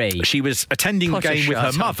 Jerry! She was attending the game with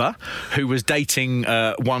her mother, who was dating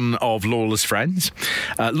one of Lawler's friends.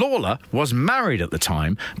 Lawler was married at the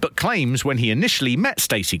time, but claims when he initially met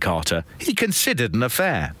Stacey Carter, he considered an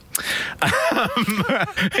affair.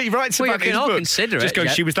 He writes about his book. Just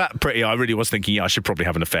goes, she was that pretty. I really was thinking, I should probably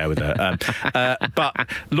have an affair with her. But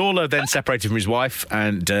Lawler then separated from his wife,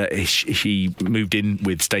 and she moved in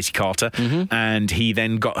with Stacey Carter, and he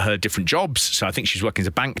then got her different jobs. So I think she was working as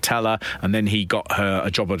a bank teller, and then he got her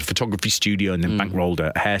a job at a photography studio, and then bankrolled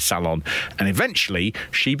a hair salon, and eventually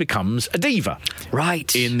she becomes a diva,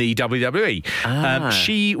 right, in the WWE.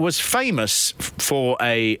 She was famous for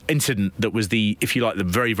a incident that was the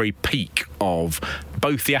very, very peak of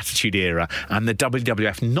both the Attitude Era and the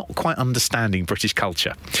WWF not quite understanding British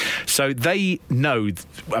culture. So they know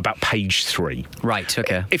about page 3. Right,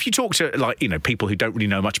 okay. If you talk to, people who don't really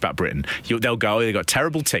know much about Britain, they'll go, they've got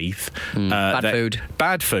terrible teeth,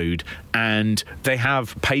 bad food, and they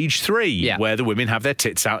have page 3, where the women have their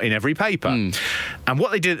tits out in every paper. And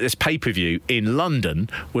what they did at this pay-per-view in London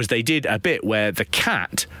was they did a bit where the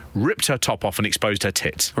cat ripped her top off and exposed her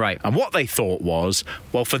tits. Right. And what they thought was,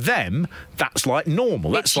 well, for them, that's like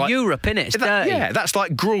normal. It's like Europe, innit? It's dirty. Yeah, that's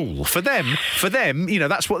like gruel. For them,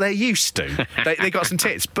 that's what they're used to. They got some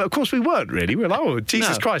tits. But of course we weren't really. We were like, oh,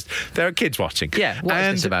 Jesus Christ, there are kids watching. Yeah, what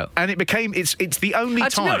is this about? And it became, it's the only time.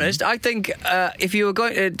 To be honest, I think if you were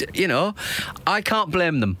going to, I can't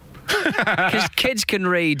blame them. Because kids can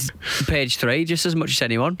read page 3 just as much as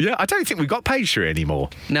anyone. Yeah, I don't think we've got page 3 anymore.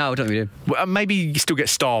 No, I don't think we do. Well, maybe you still get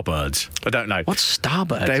Starbirds. I don't know. What's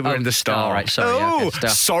Starbirds? They were in the Star. Right, sorry.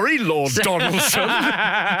 Sorry, Lord Donaldson.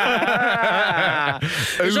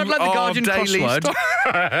 Is that like the Guardian crossword?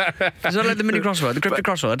 Is that like the mini crossword, the cryptic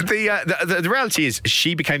crossword? The reality is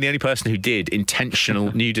she became the only person who did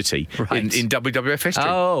intentional nudity in WWF history.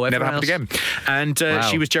 Oh, never happened again. And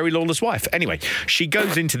she was Jerry Lawler's wife. Anyway, she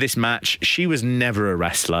goes into this match. She was never a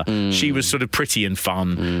wrestler. She was sort of pretty and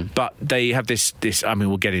fun, but they have this. I mean,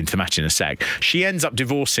 we'll get into the match in a sec. She ends up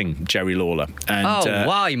divorcing Jerry Lawler. And,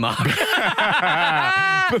 why, Mark?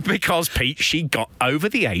 Because, Pete, she got over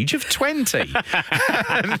the age of 20.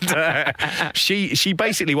 And she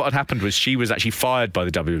basically, what had happened was she was actually fired by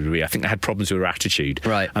the WWE. I think they had problems with her attitude.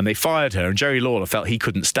 Right. And they fired her, and Jerry Lawler felt he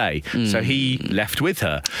couldn't stay. So he left with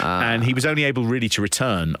her. And he was only able really to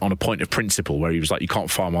return on a point of principle where he was like, you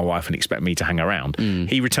can't fire my wife and expect me to hang around.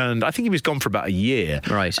 He returned, I think he was gone for about a year.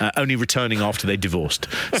 Right. Only returning after they divorced.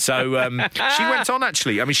 So she went on,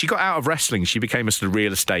 actually. I mean, she got out of wrestling. She became a sort of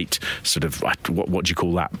real estate, sort of, what do you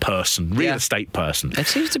call that, person? Real estate person. It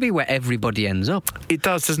seems to be where everybody ends up. It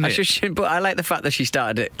does, doesn't it? But I like the fact that she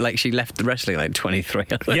started it, like she left the wrestling like 23.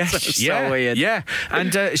 Yes, so weird. Yeah,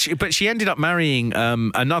 and but she ended up marrying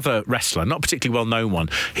another wrestler, not a particularly well-known one.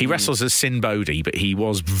 He wrestles as Sin Bodhi, but he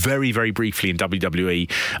was very, very briefly in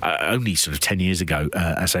WWE only sort of 10 years ago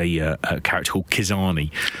as a character called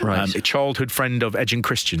Kizani. Right. A childhood friend of Edge and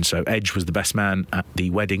Christian, so Edge was the best man at the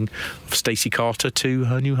wedding of Stacey Carter to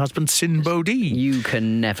her new husband, Sin Bodhi. You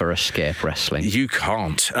can never escape wrestling. You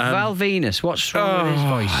can't. Val Venus, what's wrong with his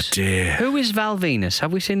voice? Oh, dear. Who is Val Venus?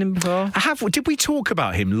 Have we seen him before? Did we talk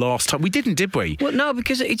about him last time? We didn't, did we? Well, no,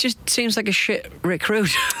 because it just seems like a shit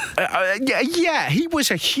recruit. Yeah, he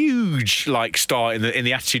was a huge star in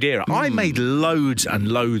the Attitude Era. I made loads and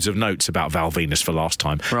loads of notes about Val Venus for last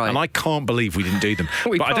time, and I can't believe we didn't do them.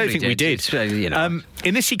 But I don't think we did.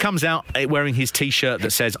 In this, he comes out wearing his T-shirt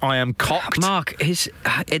that says "I am cocked." Mark, it's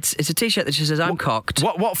a T-shirt that just says "I'm cocked."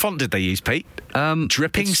 What font did they use, Pete?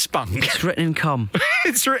 Dripping Spunk. It's written in cum.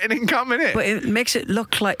 It's written in cum, innit? But it makes it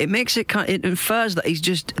look like it infers that he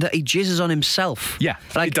jizzes on himself. Yeah,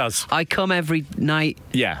 it does. I come every night.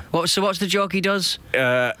 Yeah. What's the joke he does?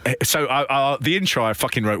 So the intro I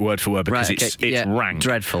fucking wrote word for word because it's rank.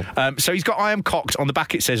 Dreadful. So he's got "I am cocked" on the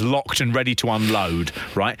back. It says "locked and ready to unload."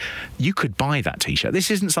 Right? You could buy that T-shirt. This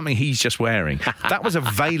isn't something he's just wearing. That was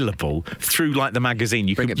available through the magazine.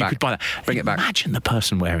 You could buy that. Bring it back. Imagine the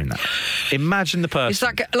person wearing that. Imagine the person. Is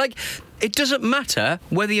that it doesn't matter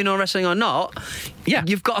whether you know wrestling or not. Yeah.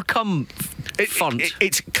 You've got to come font.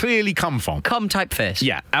 It's clearly cum font. Cum typeface.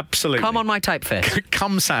 Yeah, absolutely. Come on my typeface.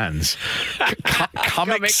 Cum Sans.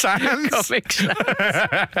 Comic Sans. Comic Sans.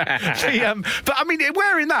 But I mean,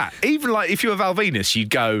 wearing that, even like if you were Val Venus, you'd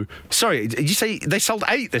go, sorry, did you say they sold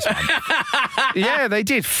 8 this month? Yeah, they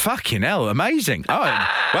did. Fucking hell, amazing. Oh,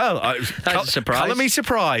 well, that's a surprise. Colour me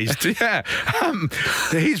surprised. Yeah.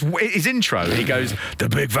 His intro, he goes, the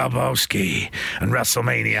Big Valbowski and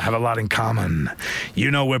WrestleMania have a lot in common.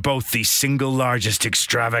 You know, we're both the single largest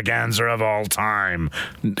extravaganza of all time.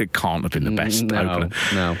 It can't have been the best opener.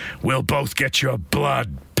 No. We'll both get your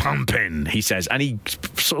blood pumping, he says, and he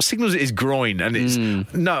sort of signals at his groin, and it's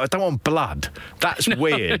no, I don't want blood. That's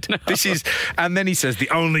weird. No. This is, and then he says the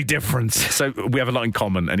only difference. So we have a lot in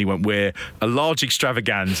common, and he went, we're a large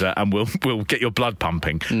extravaganza, and we'll get your blood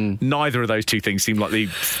pumping. Neither of those two things seem like the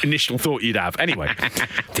initial thought you'd have. Anyway,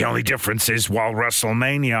 the only difference is while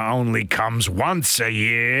WrestleMania only comes once a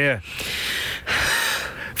year,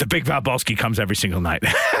 the Big Valbowski comes every single night.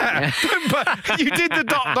 But you did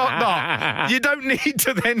the ... You don't need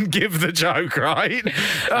to then give the joke, right?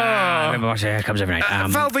 Comes every night.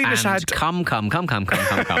 Val Venus had... Come. Val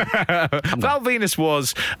Venus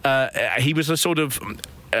was... he was a sort of...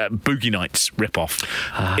 Boogie Nights rip-off.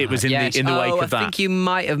 It was in the wake of that. I think you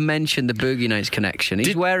might have mentioned the Boogie Nights connection.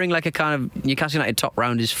 He's wearing like a kind of Newcastle United top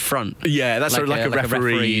round his front. Yeah, that's like a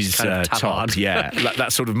referee's kind of top. Yeah,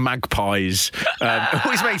 that sort of Magpies.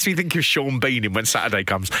 Always makes me think of Sean Bean in When Saturday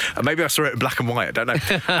Comes. Maybe I saw it in black and white. I don't know.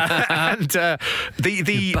 And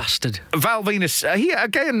the bastard Val Venus. He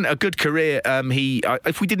again a good career.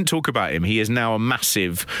 If we didn't talk about him, he is now a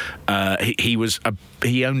massive. He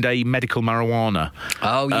owned a medical marijuana.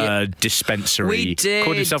 Dispensary. We did.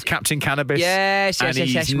 Called himself Captain Cannabis. Yes. We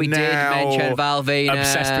did mention Val Venus.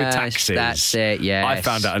 Obsessed with taxes. That's it, yes. I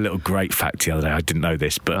found out a little great fact the other day. I didn't know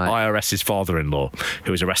this, but IRS's father-in-law,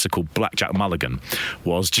 who was a wrestler called Blackjack Mulligan,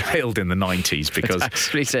 was jailed in the 90s because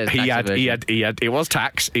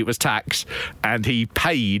it was tax, and he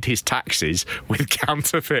paid his taxes with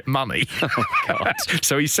counterfeit money. Oh, God.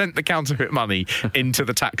 So he sent the counterfeit money into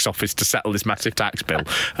the tax office to settle this massive tax bill.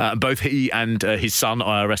 Both he and his son,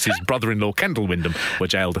 IRS's brother-in-law, Kendall Windham, were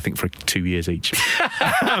jailed, I think, for 2 years each.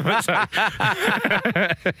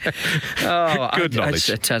 Good knowledge.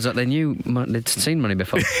 It turns out they'd seen money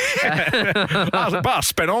before. I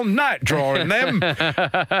spent all night drawing them.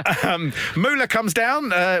 Moolah comes down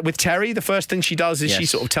with Terry. The first thing she does is she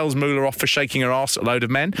sort of tells Moolah off for shaking her ass at a load of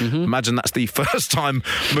men. Mm-hmm. Imagine that's the first time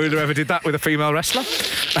Moolah ever did that with a female wrestler.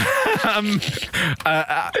 Don't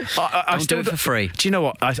do it for free. Do you know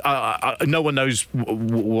what? No one knows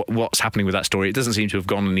what's happening with that story. It doesn't seem to have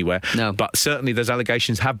gone anywhere. No. But certainly those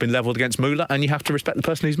allegations have been levelled against Moolah, and you have to respect the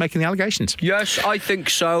person who's making the allegations. Yes, I think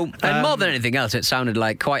so. And more than anything else, it sounded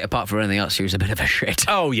like, quite apart from anything else, she was a bit of a shit.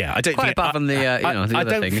 Oh, yeah. I don't quite think, apart from the I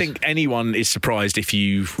don't think anyone is surprised if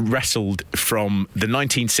you wrestled from the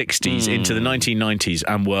 1960s into the 1990s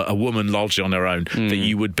and were a woman lodged on her own, that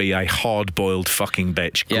you would be a hard-boiled fucking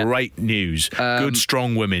bitch. Yeah. Great news. Good,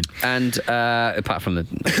 strong women. And apart from the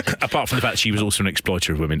fact she was also an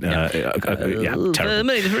exploiter of women. Terrible.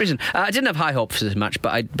 Many different reasons. I didn't have high hopes for this match,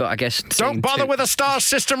 but I guess... Don't bother with a star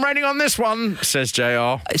system rating on this one, says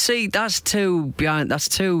JR. See, that's too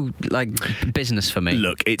like business for me.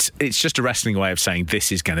 Look, it's just a wrestling way of saying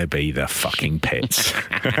this is going to be the fucking pits.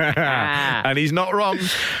 And he's not wrong.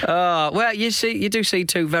 Well, you do see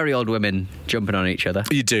two very old women jumping on each other.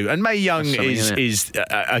 You do. And Mae Young is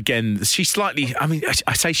again, she's slightly... I mean,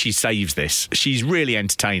 I say she saves this. She's really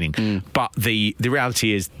entertaining. But the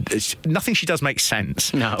reality is nothing she does makes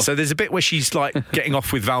sense. No. So there's a bit where she's like getting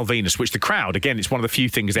off with Val Venus, which the crowd, again, it's one of the few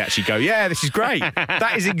things they actually go, yeah, this is great.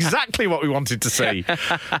 That is exactly what we wanted to see.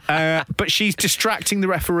 But she's distracting the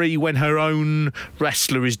referee when her own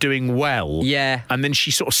wrestler is doing well. Yeah. And then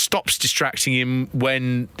she sort of stops distracting him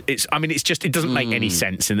when it doesn't make any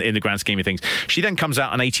sense in the grand scheme of things. She then comes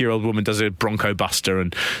out, an 80-year-old woman does a Bronco Buster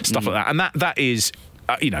and stuff like that. And that is...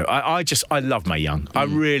 I love Mae Young. I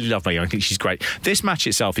really love Mae Young. I think she's great. This match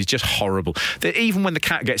itself is just horrible. Even when the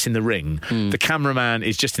cat gets in the ring, the cameraman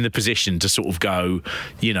is just in the position to sort of go,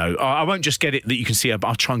 I won't just get it that you can see her, but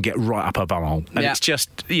I'll try and get right up her bum. And it's just,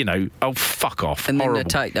 fuck off. And horrible.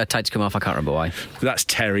 Then the tights come off. I can't remember why. That's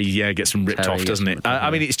Terry, gets them ripped off, doesn't it?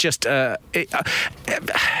 I mean, it's just... Terry, isn't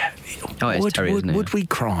it? Would we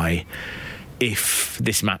cry if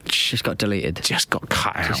this match just got deleted, just got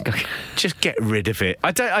cut out. Just get rid of it.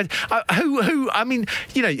 I mean,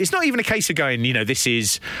 you know, it's not even a case of going, you know, this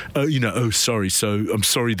is, sorry, so I'm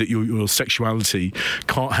sorry that your sexuality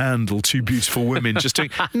can't handle two beautiful women just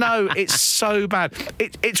doing. No, it's so bad.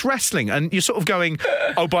 It's wrestling, and you're sort of going,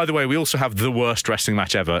 oh, by the way, we also have the worst wrestling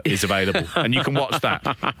match ever is available, and you can watch that.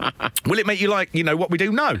 Will it make you like, you know, what we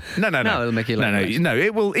do? No. No, it'll make you like no.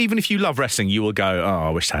 It will. Even if you love wrestling, you will go, oh, I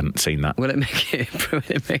wish I hadn't seen that. Will it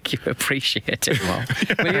make you appreciate it more?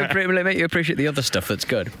 Will it make you appreciate the other stuff that's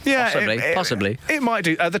good? Yeah, possibly. It might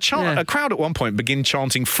do. A crowd at one point begin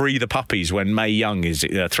chanting "Free the puppies" when Mae Young is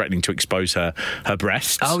threatening to expose her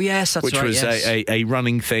breasts. Oh yes, that's which right. Which was a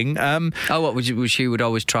running thing. She would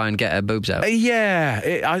always try and get her boobs out.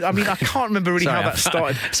 I mean, I can't remember really how that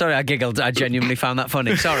started. Sorry, I giggled. I genuinely found that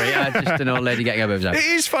funny. Sorry, just an old lady getting her boobs out. It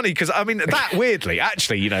is funny because, I mean, that weirdly,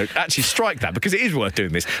 actually strike that, because it is worth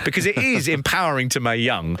doing this, because it is empowering to Mae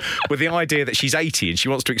Young with the idea that she's 80 and she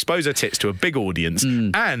wants to expose her tits to a big audience,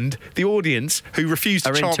 and the audience who refuse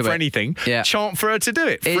to chant for anything chant for her to do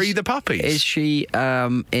it. Free the puppies. Is she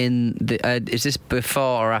is this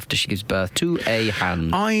before or after she gives birth to a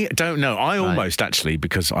hand? I don't know. I almost, actually,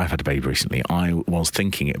 because I've had a baby recently, I was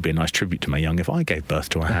thinking it'd be a nice tribute to Mae Young if I gave birth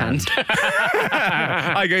to a hand.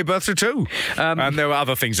 I gave birth to two. And there were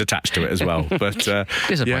other things attached to it as well. But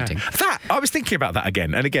disappointing. Yeah. I was thinking about that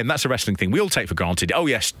again. And again, that's a wrestling thing we all take for granted. Oh,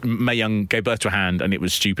 yes, Mae Young gave birth to a hand and it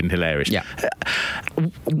was stupid and hilarious. Yeah.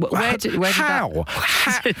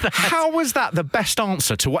 How was that the best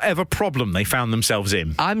answer to whatever problem they found themselves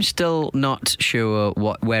in? I'm still not sure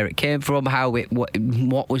where it came from,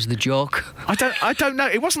 what was the joke. I don't know.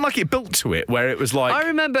 It wasn't like it built to it, where it was like... I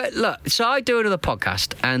remember, look, so I do another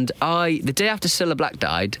podcast, and the day after Cilla Black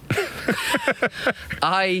died,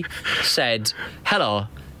 I said, hello.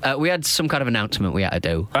 We had some kind of announcement we had to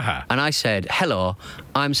do. And I said, hello,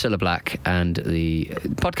 I'm Cilla Black, and the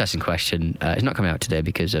podcast in question is not coming out today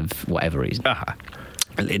because of whatever reason.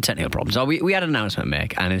 Technical problems. So we had an announcement to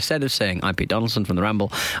make, and instead of saying I'm Pete Donaldson from The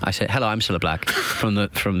Ramble, I said, hello, I'm Cilla Black from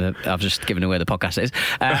the I've just given away the podcast is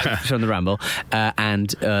from The Ramble, and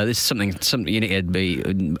this is something you need to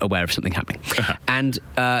be aware of something happening. And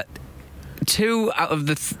 2 out of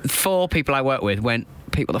the 4 people I work with went,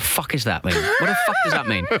 Pete, what the fuck is that mean? What the fuck does that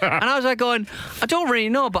mean? And I was like going, I don't really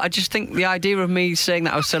know, but I just think the idea of me saying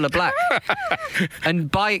that I was Cilla Black,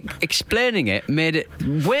 and by explaining it, made it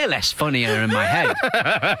way less funnier in my head.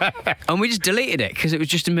 And we just deleted it because it was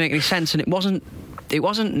just didn't make any sense, and it wasn't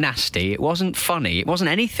nasty, it wasn't funny, it wasn't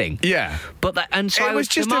anything. Yeah. But so it was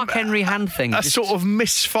just the Mark Henry hand thing. Sort of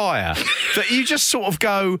misfire that you just sort of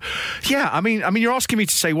go, yeah, I mean you're asking me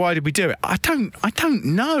to say why did we do it? I don't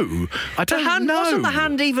know. I don't know. Wasn't the hand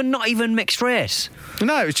not even mixed race?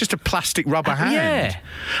 No, it's just a plastic rubber hand. Yeah.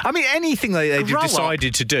 I mean, anything they've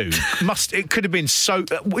decided to do it could have been so,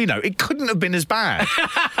 it couldn't have been as bad.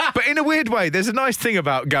 But in a weird way, there's a nice thing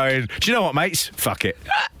about going, do you know what, mates? Fuck it.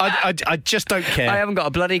 I just don't care. I haven't got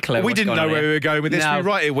a bloody clue. We didn't know where we were going with this. No. We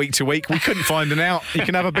write it week to week. We couldn't find an out. You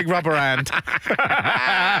can have a big rubber hand.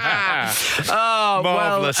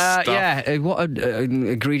 Marvellous stuff. Yeah, what an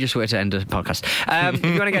egregious way to end a podcast. If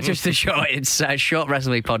you want to get to the show, it's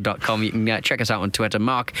shortwrestlingpod.com. You can check us out on Twitter.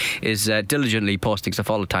 Mark is diligently posting stuff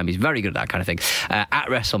all the time. He's very good at that kind of thing. At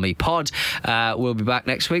WrestleMePod. We'll be back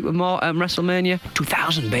next week with more WrestleMania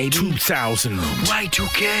 2000, baby. 2000.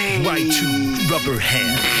 Y2K. Y2 rubber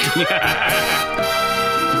hand.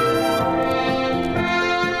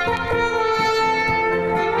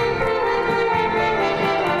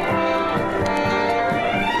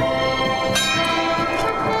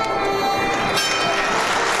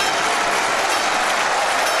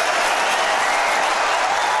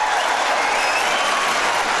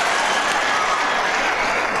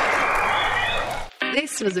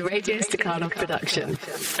 This was a Radio Staccato production.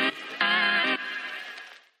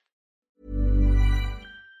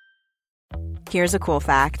 Here's a cool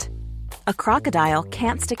fact. A crocodile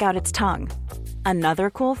can't stick out its tongue. Another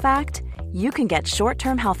cool fact, you can get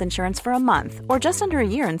short-term health insurance for a month or just under a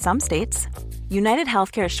year in some states. United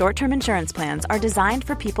Healthcare short-term insurance plans are designed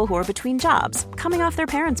for people who are between jobs, coming off their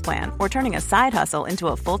parents' plan, or turning a side hustle into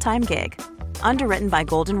a full-time gig. Underwritten by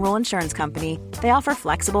Golden Rule Insurance Company, they offer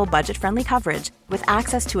flexible, budget-friendly coverage with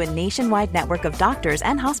access to a nationwide network of doctors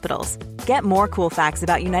and hospitals. Get more cool facts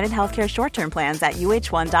about United Healthcare short-term plans at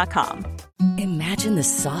uh1.com. Imagine the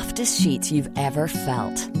softest sheets you've ever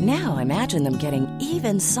felt. Now imagine them getting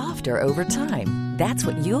even softer over time. That's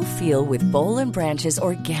what you'll feel with Boll & Branch's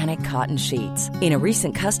organic cotton sheets. In a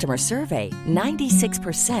recent customer survey,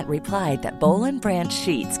 96% replied that Boll & Branch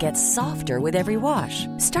sheets get softer with every wash.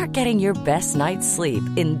 Start getting your best night's sleep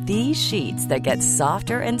in these sheets that get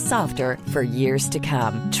softer and softer for years to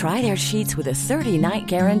come. Try their sheets with a 30-night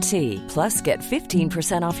guarantee. Plus, get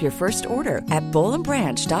 15% off your first order at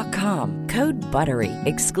bollandbranch.com. Code BUTTERY.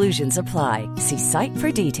 Exclusions apply. See site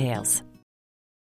for details.